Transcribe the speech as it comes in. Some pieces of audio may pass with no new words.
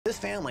This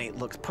family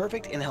looks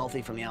perfect and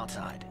healthy from the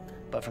outside,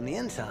 but from the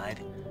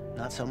inside,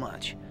 not so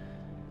much.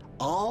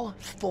 All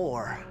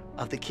 4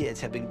 of the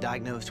kids have been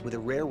diagnosed with a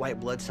rare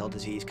white blood cell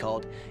disease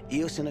called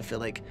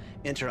eosinophilic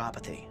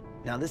enteropathy.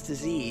 Now, this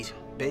disease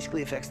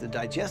basically affects the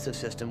digestive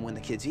system when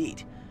the kids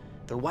eat.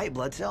 Their white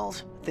blood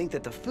cells think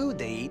that the food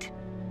they eat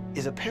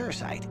is a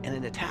parasite, and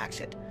it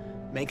attacks it,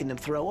 making them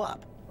throw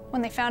up.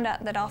 When they found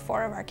out that all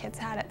 4 of our kids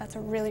had it, that's a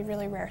really,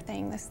 really rare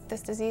thing.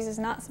 This disease is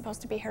not supposed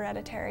to be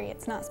hereditary.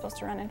 It's not supposed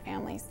to run in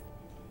families.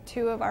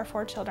 2 of our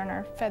 4 children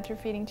are fed through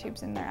feeding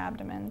tubes in their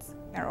abdomens.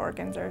 Their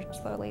organs are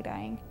slowly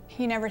dying.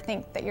 You never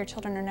think that your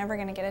children are never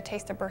gonna get a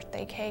taste of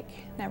birthday cake,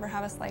 never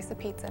have a slice of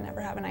pizza,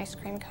 never have an ice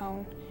cream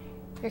cone.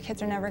 Your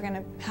kids are never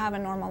gonna have a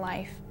normal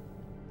life.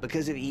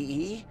 Because of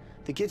EE,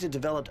 the kids have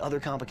developed other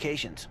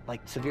complications,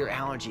 like severe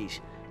allergies,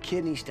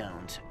 kidney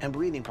stones, and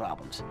breathing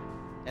problems.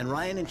 And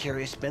Ryan and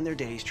Carrie spend their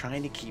days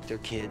trying to keep their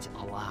kids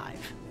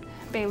alive.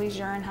 Bailey's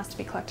urine has to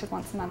be collected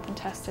once a month and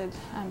tested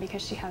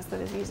because she has the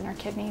disease in her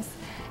kidneys,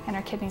 and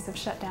her kidneys have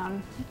shut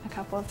down a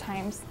couple of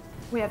times.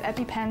 We have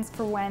EpiPens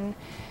for when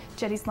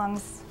Jetty's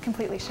lungs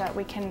completely shut.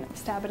 We can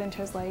stab it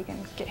into his leg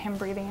and get him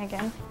breathing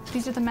again.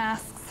 These are the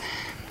masks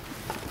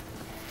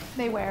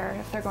they wear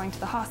if they're going to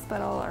the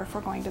hospital or if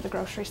we're going to the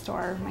grocery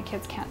store. My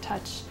kids can't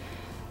touch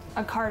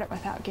a cart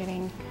without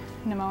getting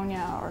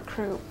pneumonia or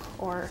croup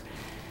or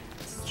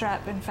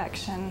strep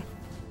infection.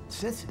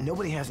 Since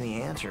nobody has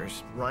any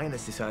answers, Ryan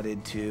has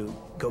decided to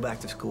go back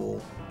to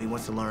school. He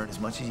wants to learn as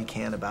much as he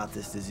can about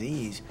this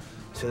disease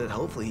so that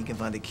hopefully he can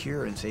find a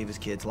cure and save his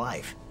kid's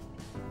life.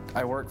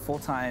 I work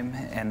full-time,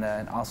 and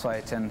also I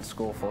attend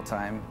school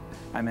full-time.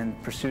 I'm in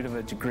pursuit of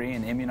a degree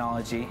in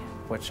immunology,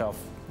 which I'll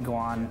go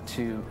on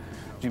to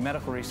do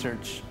medical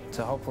research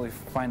to hopefully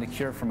find a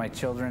cure for my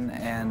children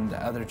and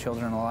other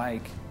children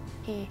alike.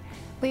 He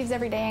leaves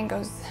every day and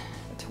goes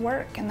to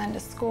work and then to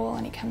school,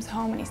 and he comes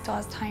home and he still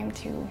has time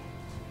to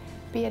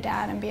be a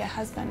dad and be a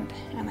husband,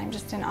 and I'm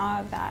just in awe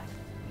of that.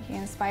 He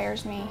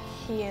inspires me.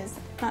 He is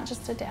not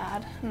just a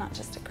dad, not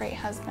just a great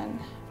husband,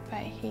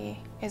 but he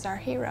is our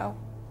hero.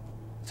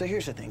 So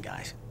here's the thing,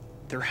 guys.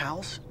 Their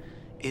house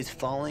is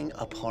falling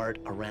apart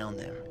around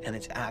them, and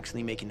it's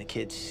actually making the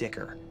kids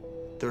sicker.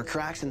 There are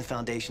cracks in the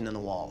foundation and the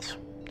walls.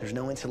 There's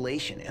no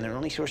insulation, and their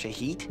only source of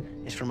heat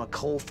is from a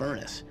coal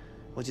furnace,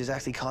 which is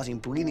actually causing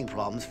breathing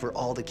problems for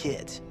all the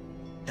kids.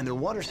 And their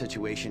water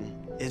situation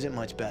isn't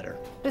much better.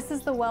 This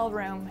is the well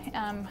room.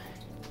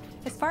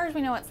 As far as we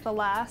know, it's the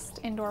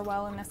last indoor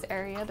well in this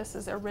area. This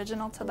is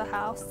original to the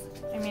house.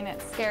 I mean,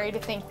 it's scary to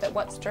think that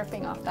what's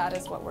dripping off that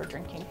is what we're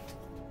drinking.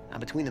 Now,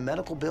 between the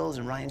medical bills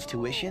and Ryan's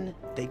tuition,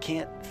 they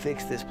can't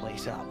fix this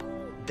place up.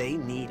 They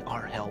need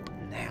our help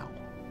now.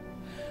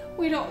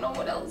 We don't know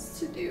what else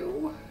to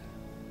do.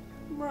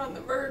 We're on the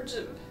verge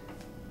of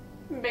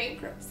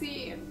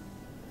bankruptcy, and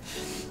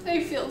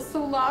I feel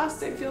so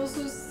lost. I feel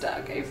so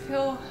stuck. I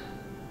feel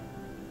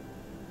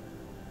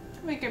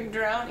like I'm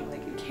drowning,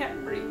 like I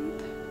can't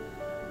breathe.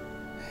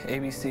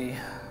 ABC,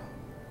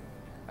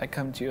 I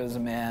come to you as a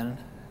man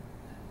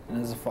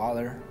and as a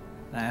father,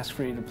 and I ask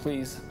for you to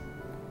please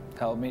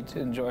help me to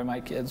enjoy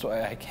my kids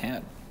while I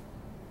can.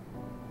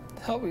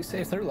 Help me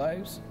save their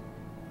lives.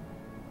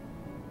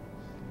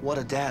 What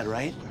a dad,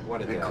 right?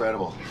 What an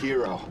incredible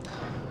hero.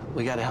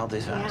 We gotta help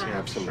this out. Yeah,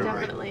 absolutely.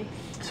 Definitely.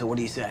 So what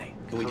do you say?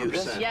 Can we do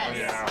this? Yes.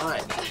 Yeah. All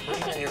right,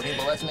 bring it here,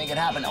 people. Let's make it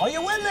happen. Are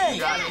you with me?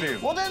 Got to.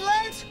 Well, then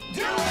let's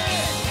do it!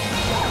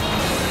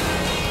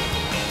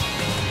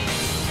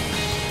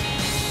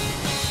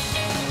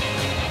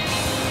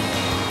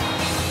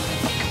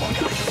 Come on,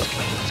 guys.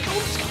 Let's go.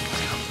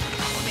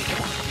 Let me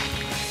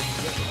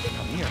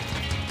come here.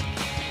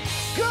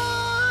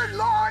 Good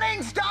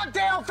morning,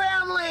 Stockdale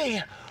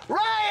family!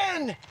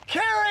 Ryan,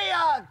 Carrie,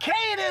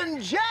 Caden,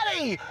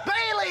 Jetty,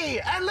 Bailey,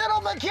 and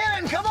little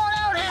McKinnon, come on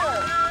out here!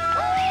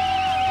 Woo!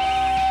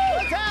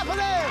 What's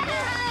happening?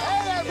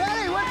 Hey there,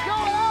 buddy, what's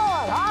going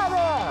on? Hi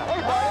there!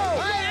 Hey, buddy!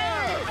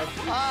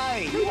 Hi!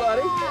 Hey,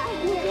 buddy!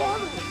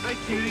 Hi,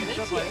 cutie.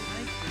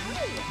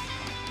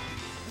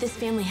 This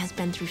family has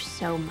been through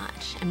so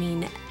much. I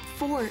mean,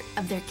 4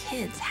 of their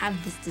kids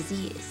have this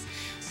disease.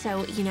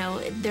 So, you know,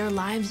 their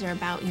lives are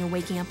about,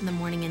 waking up in the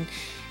morning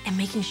and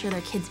making sure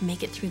their kids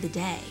make it through the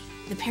day.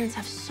 The parents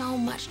have so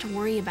much to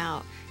worry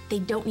about. They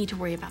don't need to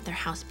worry about their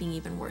house being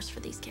even worse for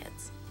these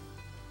kids.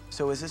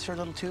 So is this her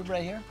little tube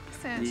right here?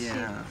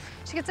 Yeah.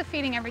 She gets a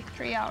feeding every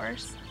 3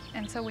 hours,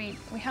 and so we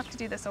have to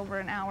do this over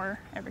an hour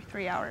every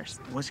 3 hours.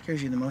 What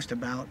scares you the most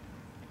about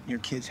your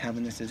kids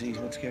having this disease?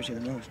 What scares you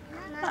the most?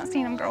 Not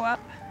seeing them grow up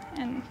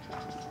and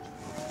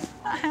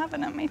not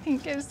having them, I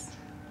think, is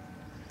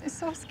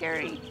so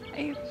scary.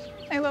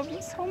 I love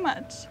them so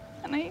much,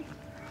 and I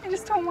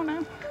just don't want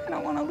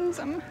to lose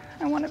them.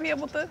 I want to be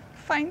able to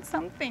find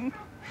something.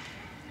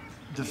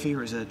 The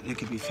fear is that it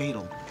could be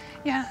fatal.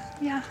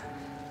 Yeah.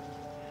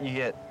 You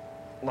get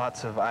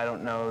lots of I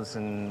don't knows,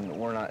 and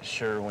we're not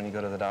sure when you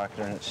go to the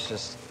doctor, and it's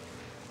just,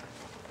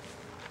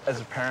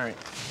 as a parent,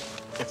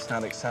 it's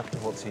not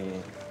acceptable to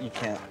you. You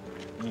can't,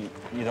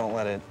 you don't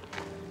let it,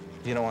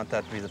 you don't want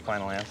that to be the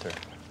final answer.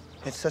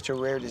 It's such a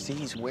rare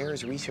disease. Where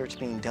is research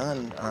being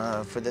done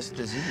for this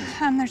disease?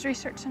 There's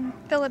research in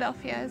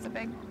Philadelphia, is a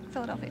big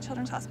Philadelphia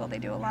Children's Hospital. They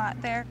do a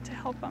lot there to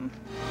help them.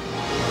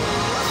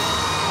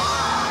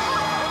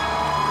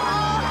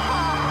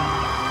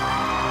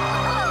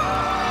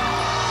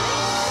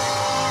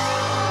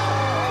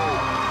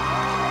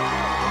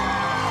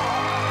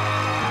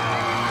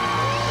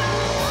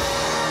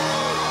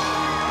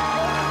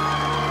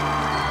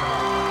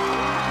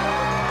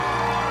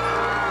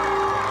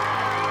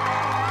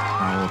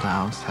 Our old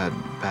house had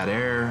bad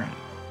air,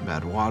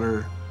 bad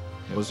water.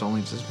 It was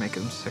only just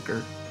making them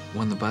sicker.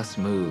 When the bus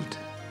moved,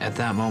 at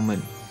that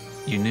moment,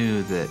 you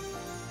knew that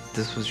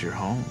this was your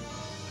home,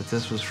 that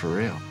this was for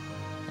real,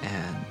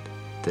 and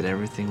that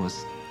everything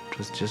was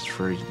just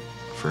for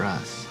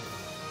us,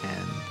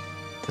 and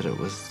that it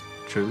was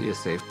truly a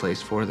safe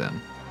place for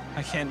them.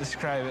 I can't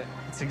describe it.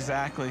 It's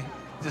exactly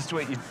just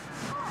what you...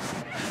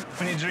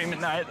 When you dream at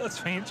night,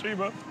 that's when you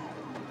dream of.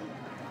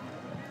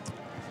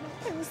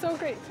 I'm so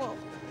grateful.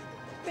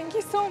 Thank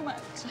you so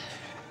much.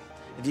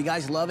 If you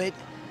guys love it,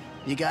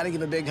 you got to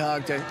give a big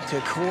hug to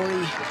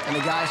Corey and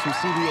the guys from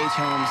CBH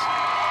Homes.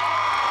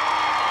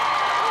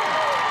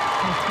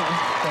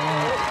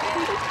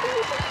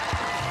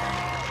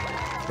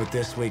 What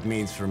this week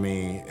means for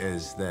me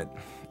is that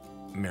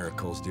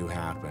miracles do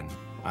happen.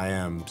 I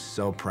am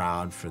so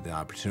proud for the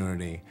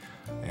opportunity,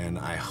 and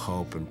I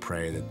hope and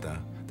pray that the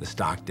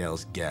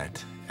Stockdales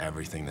get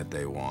everything that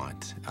they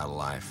want out of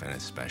life, and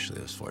especially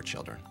those 4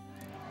 children.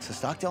 So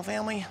Stockdale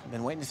family, I've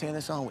been waiting to say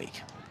this all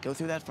week. Go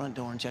through that front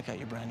door and check out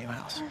your brand new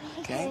house.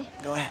 Okay?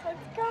 Go ahead. Let's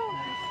go.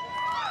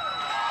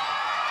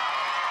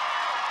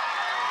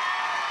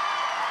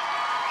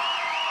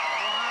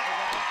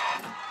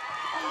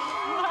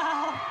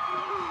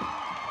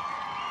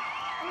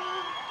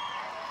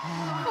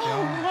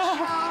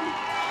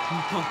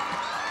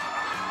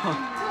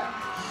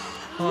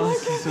 Oh,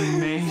 this is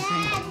amazing.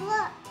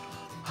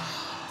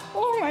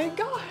 Oh my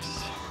gosh.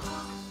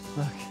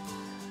 Look.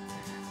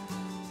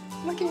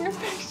 Look at your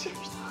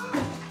pictures.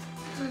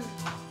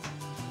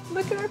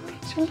 Look at our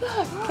picture.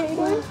 Look,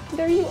 Katie.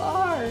 There you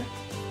are.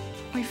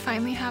 We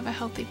finally have a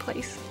healthy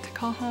place to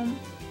call home.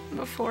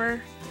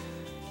 Before,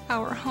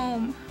 our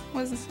home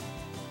was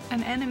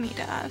an enemy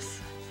to us.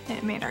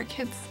 It made our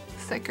kids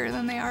sicker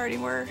than they already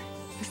were.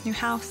 This new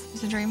house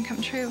is a dream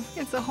come true.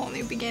 It's a whole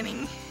new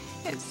beginning.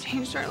 It's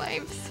changed our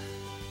lives.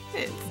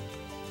 It's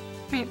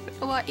made it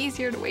a lot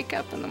easier to wake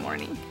up in the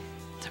morning.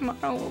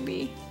 Tomorrow will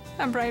be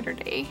a brighter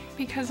day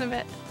because of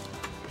it.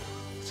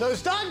 So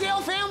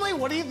Stockdale family,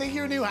 what do you think of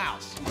your new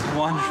house?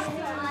 Wonderful.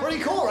 Pretty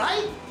cool,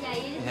 right?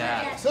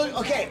 Yeah. So,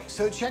 okay,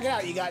 so check it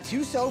out. You got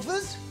 2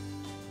 sofas,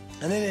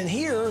 and then in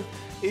here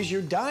is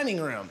your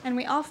dining room. And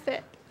we all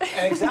fit.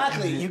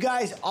 Exactly. You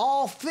guys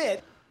all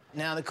fit.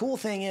 Now, the cool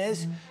thing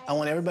is, I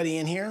want everybody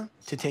in here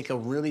to take a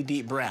really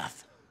deep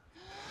breath.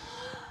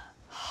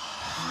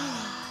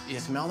 You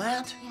smell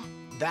that? Yeah.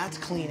 That's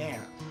clean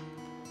air.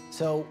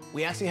 So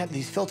we actually have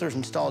these filters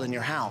installed in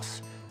your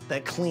house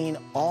that clean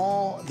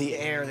all the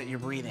air that you're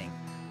breathing.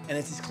 And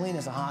it's as clean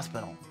as a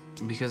hospital.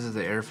 Because of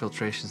the air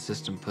filtration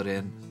system put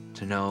in,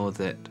 to know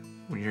that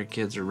when your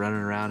kids are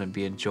running around and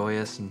being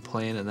joyous and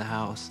playing in the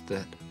house,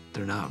 that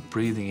they're not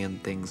breathing in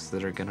things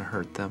that are gonna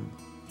hurt them.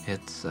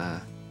 It's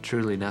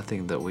truly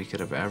nothing that we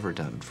could have ever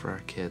done for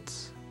our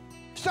kids.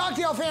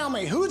 Stockdale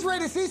family, who's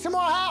ready to see some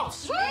more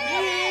house? Well,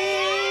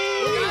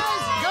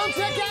 guys, go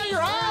check out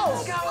your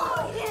house.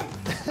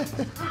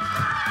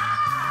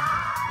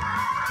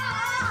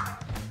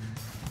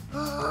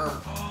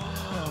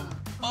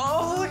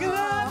 Oh, look at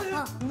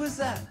that. Who was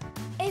that?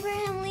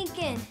 Abraham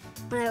Lincoln.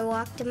 When I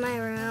walked in my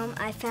room,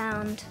 I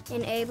found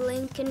an Abe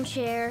Lincoln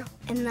chair,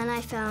 and then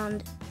I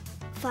found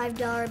a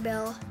 $5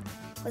 bill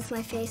with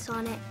my face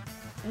on it,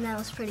 and that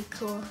was pretty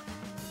cool.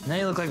 Now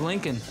you look like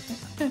Lincoln.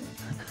 Look!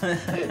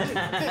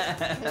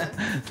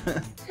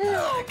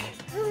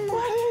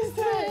 What is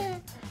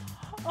that?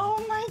 Oh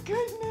my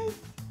goodness!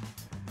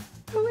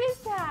 Who is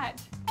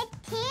that? A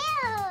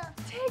tail.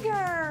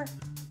 Tigger!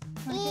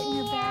 Want to get in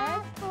your bed?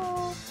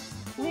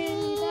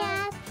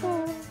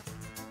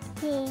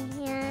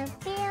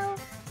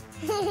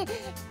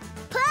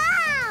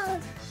 Pow!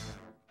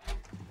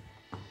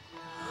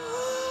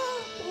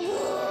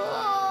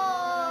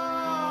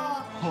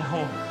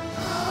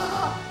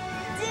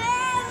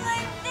 Dad,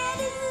 my bed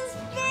is a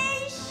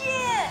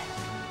spaceship!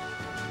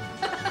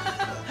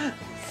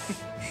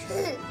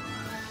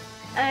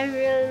 I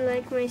really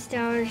like my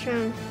Star Wars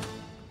room.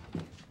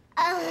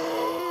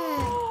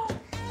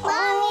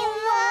 Oh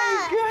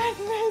my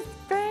goodness,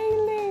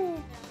 Bailey!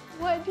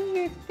 What do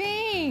you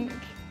think?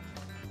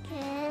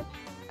 Good.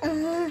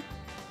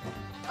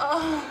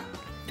 Oh.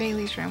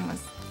 Bailey's room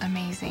was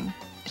amazing.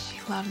 She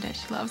loved it.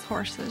 She loves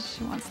horses.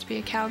 She wants to be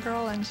a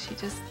cowgirl, and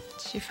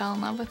she fell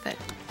in love with it.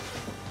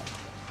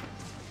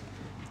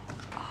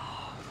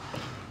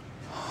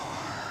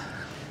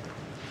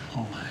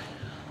 Oh my.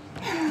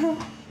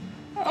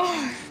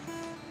 Oh,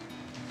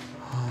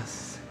 This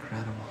is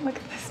incredible. look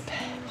at this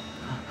bed.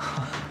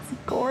 It's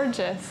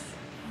gorgeous.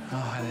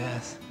 Oh, it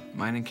is.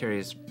 Mine and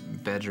Carrie's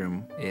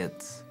bedroom,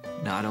 it's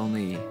not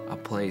only a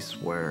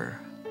place where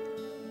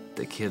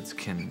the kids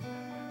can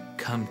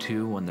come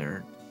to when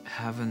they're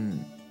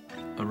having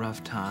a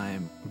rough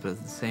time, but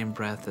at the same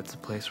breath, it's a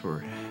place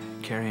where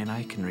Carrie and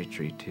I can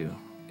retreat to.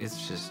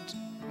 It's just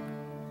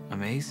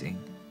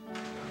amazing.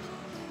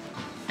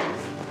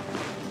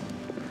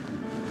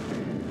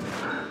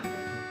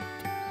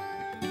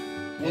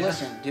 Well,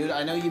 listen, dude,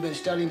 I know you've been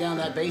studying down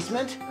that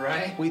basement.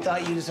 Right. We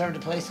thought you deserved a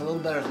place a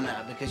little better than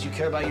that because you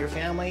care about your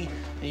family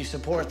and you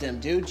support them.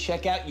 Dude,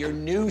 check out your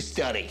new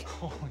study.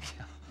 Oh,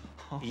 yeah.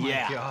 Oh,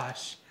 my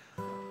gosh.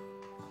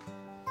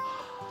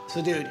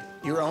 So, dude,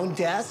 your own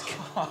desk,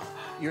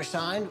 your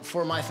sign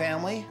for my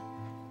family.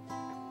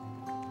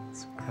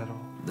 It's incredible.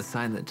 The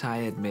sign that Ty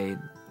had made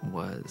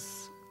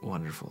was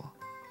wonderful.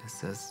 It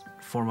says,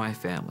 "For my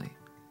family."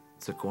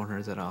 It's a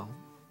corner that I'll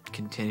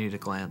continue to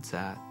glance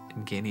at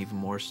and gain even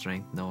more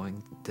strength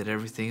knowing that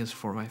everything is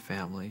for my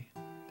family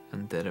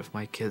and that if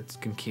my kids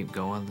can keep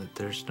going, that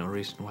there's no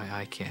reason why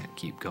I can't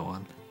keep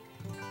going.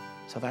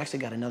 So I've actually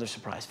got another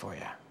surprise for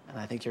you, and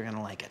I think you're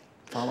gonna like it.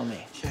 Follow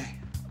me. Okay.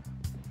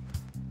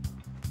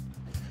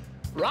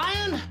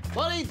 Ryan,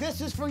 buddy,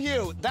 this is for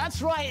you.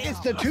 That's right, it's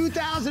the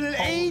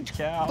 2008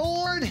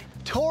 Ford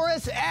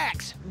Taurus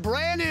X,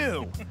 brand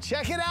new.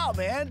 Check it out,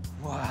 man.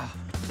 Wow.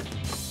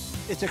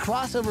 It's a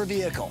crossover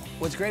vehicle.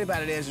 What's great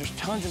about it is there's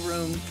tons of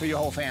room for your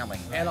whole family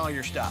and all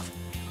your stuff.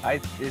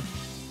 You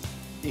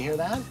hear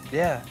that?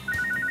 Yeah.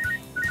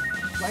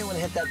 You might want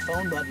to hit that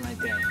phone button right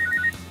there.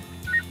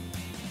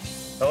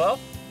 Hello?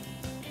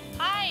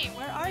 Hi,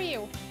 where are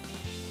you?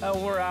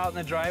 We're out in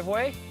the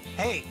driveway.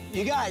 Hey,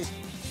 you guys,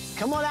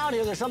 come on out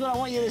here. There's something I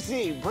want you to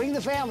see. Bring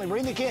the family,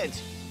 bring the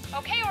kids.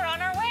 Okay, we're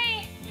on our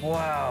way.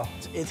 Wow.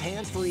 It's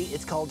hands-free.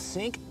 It's called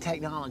Sync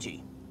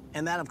Technology.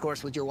 And that, of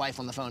course, with your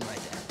wife on the phone right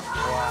there.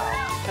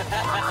 Wow.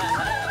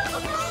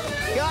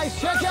 Guys,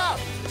 check out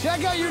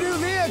your new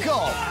vehicle.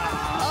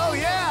 Oh,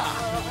 yeah.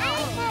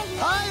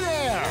 Hi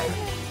there.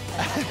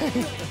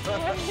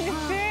 What do you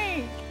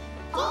think?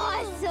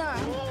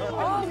 Awesome.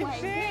 Oh my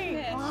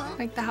goodness.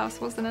 Like the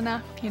house wasn't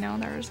enough, you know,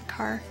 there was a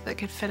car that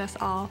could fit us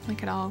all. We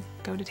could all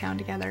go to town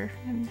together.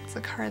 And it's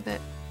a car that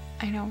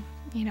I know,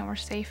 we're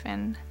safe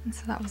in. And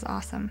so that was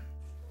awesome.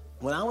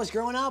 When I was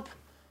growing up,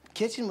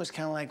 kitchen was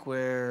kind of like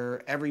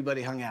where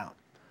everybody hung out.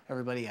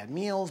 Everybody had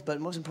meals,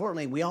 but most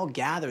importantly, we all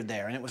gathered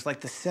there, and it was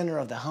like the center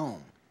of the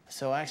home.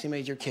 So I actually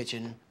made your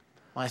kitchen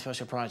my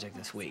special project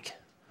this week.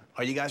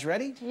 Are you guys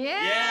ready?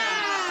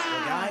 Yeah! So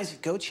guys,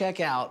 go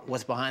check out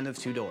what's behind those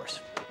two doors.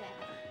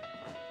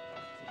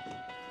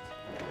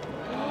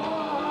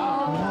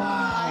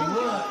 Wow,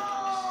 look.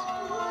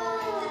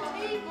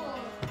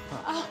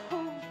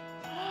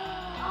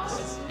 This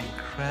is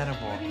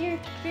incredible. What do you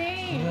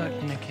think? Look,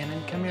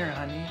 McKinnon, come here,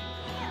 honey.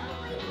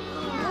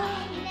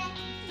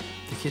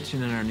 The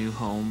kitchen in our new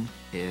home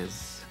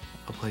is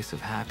a place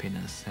of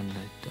happiness and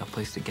a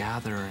place to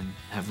gather and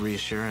have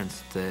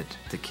reassurance that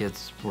the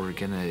kids were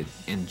gonna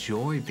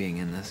enjoy being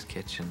in this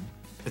kitchen.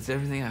 It's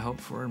everything I hoped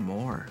for and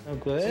more. Oh,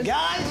 good. So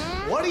guys,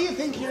 what do you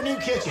think of your new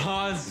kitchen?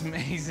 Oh, it's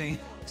amazing.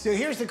 So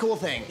here's the cool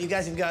thing. You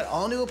guys have got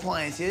all new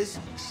appliances,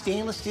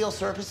 stainless steel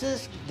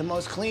surfaces, the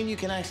most clean you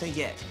can actually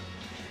get.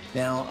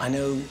 Now, I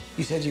know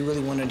you said you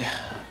really wanted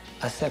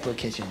a separate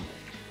kitchen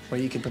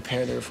where you could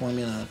prepare their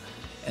formula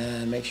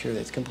and make sure that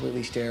it's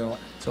completely sterile.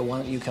 So why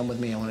don't you come with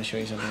me? I want to show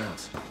you something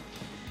else.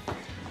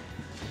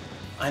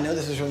 I know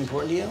this is really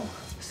important to you,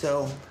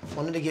 so I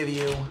wanted to give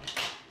you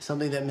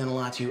something that meant a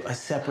lot to you, a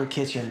separate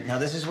kitchen. Now,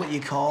 this is what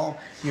you call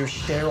your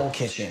sterile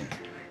kitchen,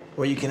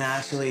 where you can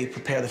actually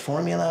prepare the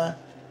formula.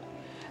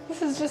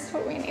 This is just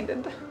what we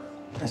needed.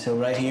 And so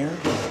right here,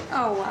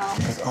 Oh, wow.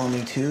 there's all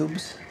new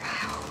tubes,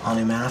 all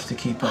new masks to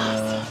keep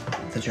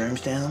the germs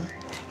down.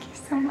 Thank you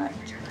so much.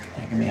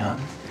 Give me a hug.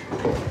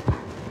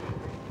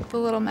 The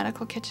little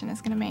medical kitchen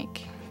is going to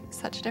make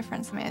such a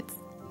difference. I mean, it's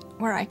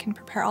where I can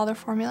prepare all their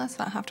formula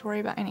so I don't have to worry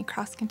about any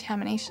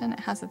cross-contamination. It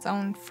has its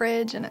own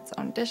fridge and its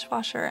own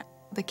dishwasher.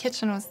 The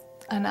kitchen was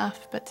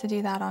enough, but to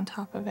do that on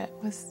top of it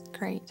was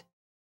great.